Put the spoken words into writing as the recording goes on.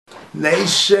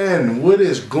Nation, what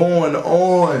is going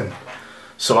on?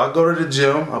 So I go to the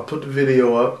gym, I put the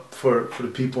video up for the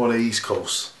people on the East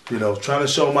Coast. You know, trying to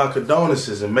show my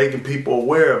condolences and making people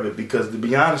aware of it, because to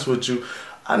be honest with you,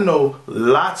 I know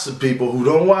lots of people who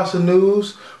don't watch the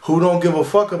news, who don't give a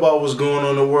fuck about what's going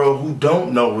on in the world, who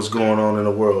don't know what's going on in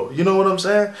the world. You know what I'm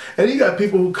saying? And you got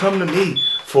people who come to me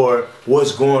for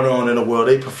what's going on in the world.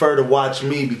 They prefer to watch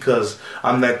me because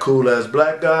I'm that cool ass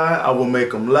black guy. I will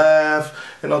make them laugh.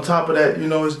 And on top of that, you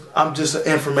know, I'm just an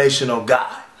informational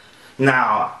guy.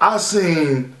 Now, I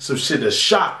seen some shit that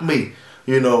shocked me.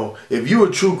 You know, if you're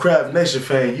a true Craft Nation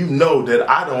fan, you know that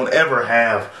I don't ever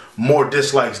have more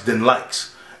dislikes than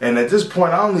likes. And at this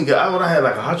point, I had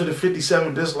like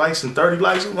 157 dislikes and 30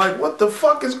 likes. I'm like, what the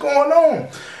fuck is going on?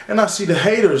 And I see the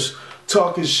haters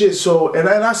talking shit. So, and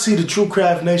then I see the true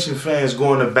Craft Nation fans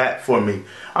going to bat for me.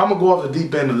 I'm going to go off the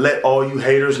deep end and let all you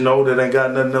haters know that ain't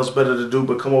got nothing else better to do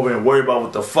but come over and worry about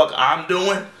what the fuck I'm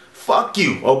doing. Fuck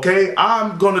you, okay?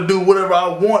 I'm going to do whatever I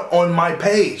want on my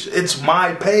page. It's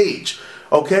my page,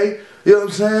 okay? You know what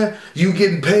I'm saying? You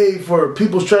getting paid for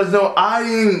people's treasure. No,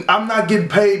 I'm not getting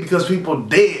paid because people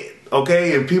dead,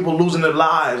 okay? And people losing their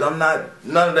lives. I'm not,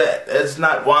 none of that. That's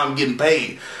not why I'm getting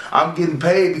paid. I'm getting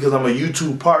paid because I'm a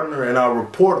YouTube partner and I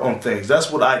report on things.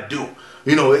 That's what I do.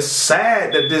 You know, it's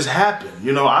sad that this happened.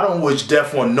 You know, I don't wish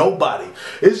death on nobody.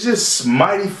 It's just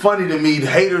mighty funny to me.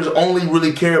 Haters only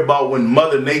really care about when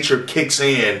Mother Nature kicks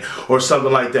in or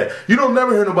something like that. You don't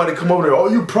never hear nobody come over there, oh,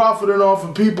 you profiting off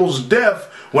of people's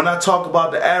death, when I talk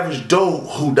about the average Doe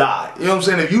who died. You know what I'm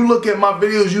saying? If you look at my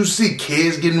videos, you see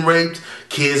kids getting raped,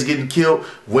 kids getting killed,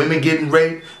 women getting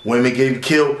raped, women getting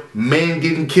killed, men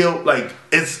getting killed. Like,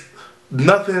 it's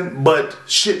nothing but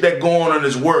shit that go on in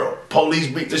this world. Police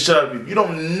beat the shit out of people. You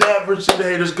don't never see the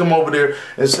haters come over there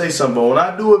and say something. But when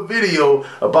I do a video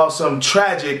about something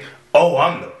tragic, oh,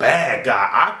 I'm the bad guy.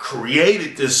 I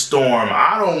created this storm.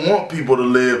 I don't want people to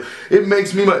live. It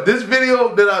makes me mad. This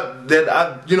video that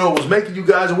I you know was making you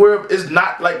guys aware of is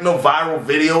not like no viral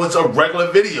video. It's a regular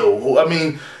video. I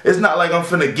mean, it's not like I'm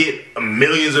finna get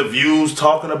millions of views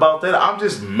talking about that. I'm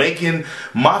just making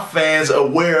my fans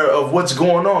aware of what's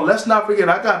going on. Let's not forget,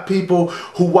 I got people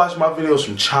who watch my videos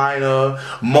from China,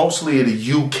 mostly in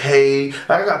the UK.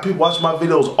 I got people watching my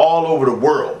videos all over the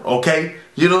world, okay?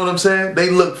 You know what I'm saying? They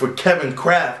look for Kevin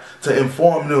Craft to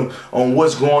inform them on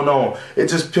what's going on. It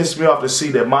just pissed me off to see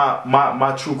that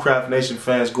my true Craft Nation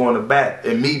fans going to bat,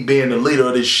 and me being the leader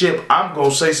of this ship, I'm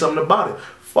going to say something about it.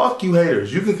 Fuck you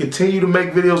haters. You can continue to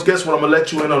make videos. Guess what? I'm going to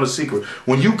let you in on a secret.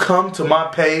 When you come to my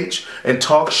page and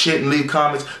talk shit and leave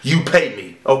comments, you pay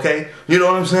me, okay? You know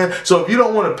what I'm saying? So if you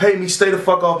don't want to pay me, stay the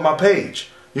fuck off my page.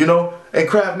 You know? And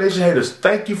Craft Nation haters,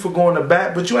 thank you for going to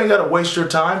bat, but you ain't got to waste your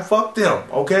time. Fuck them,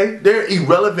 okay? They're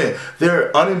irrelevant.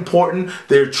 They're unimportant.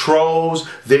 They're trolls.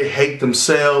 They hate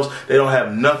themselves. They don't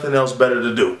have nothing else better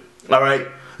to do, all right?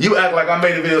 You act like I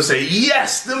made a video and say,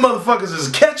 yes, them motherfuckers is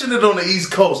catching it on the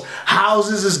East Coast.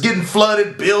 Houses is getting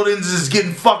flooded. Buildings is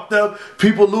getting fucked up.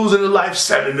 People losing their life.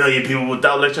 7 million people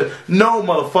without electricity. No,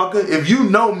 motherfucker. If you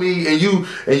know me and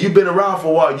you've been around for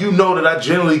a while, you know that I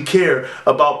generally care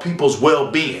about people's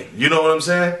well-being. You know what I'm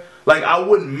saying? Like, I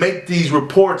wouldn't make these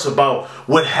reports about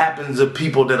what happens to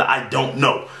people that I don't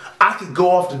know. I could go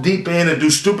off the deep end and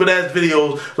do stupid ass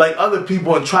videos like other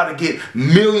people and try to get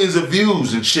millions of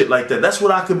views and shit like that. That's what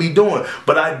I could be doing.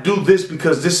 But I do this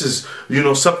because this is, you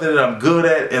know, something that I'm good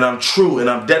at and I'm true and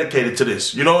I'm dedicated to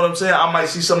this. You know what I'm saying? I might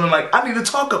see something like, I need to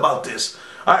talk about this.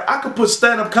 I could put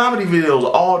stand-up comedy videos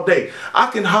all day. I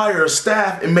can hire a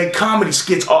staff and make comedy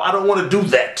skits. Oh, I don't want to do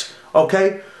that.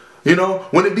 Okay? You know,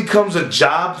 when it becomes a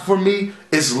job for me,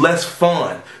 it's less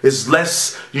fun. It's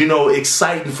less, you know,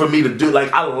 exciting for me to do.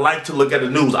 Like, I like to look at the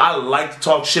news. I like to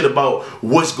talk shit about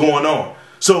what's going on.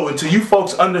 So until you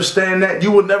folks understand that,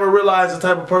 you will never realize the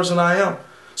type of person I am.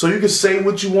 So you can say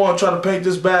what you want, try to paint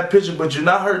this bad picture, but you're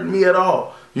not hurting me at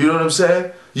all. You know what I'm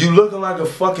saying? You looking like a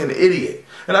fucking idiot.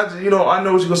 And I know what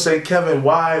you're going to say, Kevin,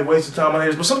 why waste your time on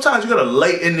haters? But sometimes you got to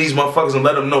lay in these motherfuckers and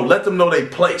let them know they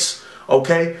place.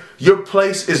 Okay? Your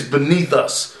place is beneath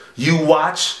us. You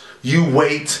watch, you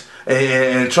wait,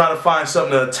 and try to find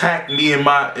something to attack me and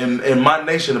my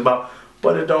nation about,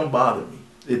 but it don't bother me.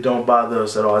 It don't bother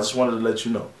us at all. I just wanted to let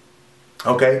you know.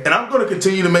 Okay? And I'm going to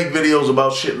continue to make videos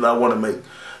about shit that I want to make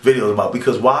videos about,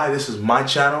 because why? This is my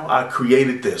channel. I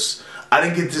created this. I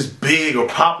didn't get this big or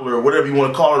popular or whatever you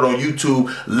want to call it on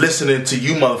YouTube listening to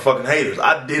you motherfucking haters.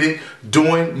 I did it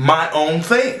doing my own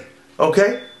thing.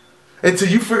 Okay? Until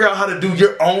you figure out how to do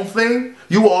your own thing,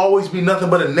 you will always be nothing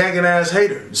but a nagging ass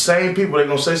hater. The same people, they're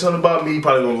going to say something about me,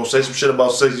 probably going to say some shit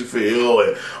about Sexy Phil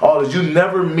and all this. You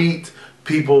never meet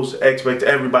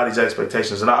everybody's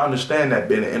expectations. And I understand that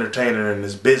being an entertainer in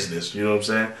this business, you know what I'm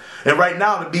saying? And right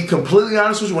now, to be completely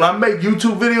honest with you, when I make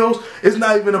YouTube videos, it's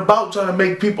not even about trying to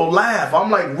make people laugh.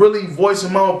 I'm like really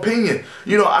voicing my opinion.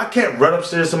 You know, I can't run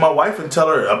upstairs to my wife and tell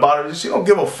her about it. She don't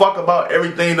give a fuck about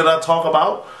everything that I talk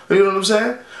about. You know what I'm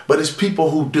saying? But it's people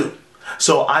who do.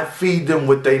 So I feed them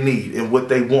what they need and what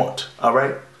they want, all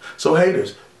right? So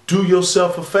haters, do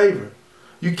yourself a favor.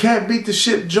 You can't beat the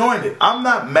ship, join it. I'm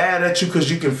not mad at you because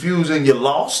you're confused and you're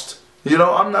lost. You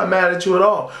know, I'm not mad at you at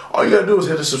all. All you gotta do is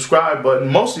hit the subscribe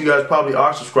button. Most of you guys probably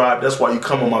are subscribed. That's why you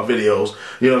come on my videos.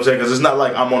 You know what I'm saying? Because it's not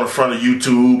like I'm on the front of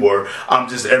YouTube or I'm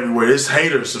just everywhere. It's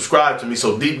haters subscribe to me.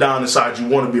 So deep down inside, you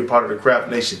want to be a part of the Craft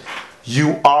Nation.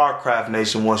 You are Craft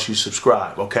Nation once you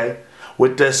subscribe, okay?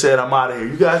 With that said, I'm out of here.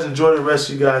 You guys enjoy the rest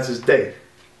of you guys' day.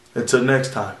 Until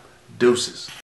next time, deuces.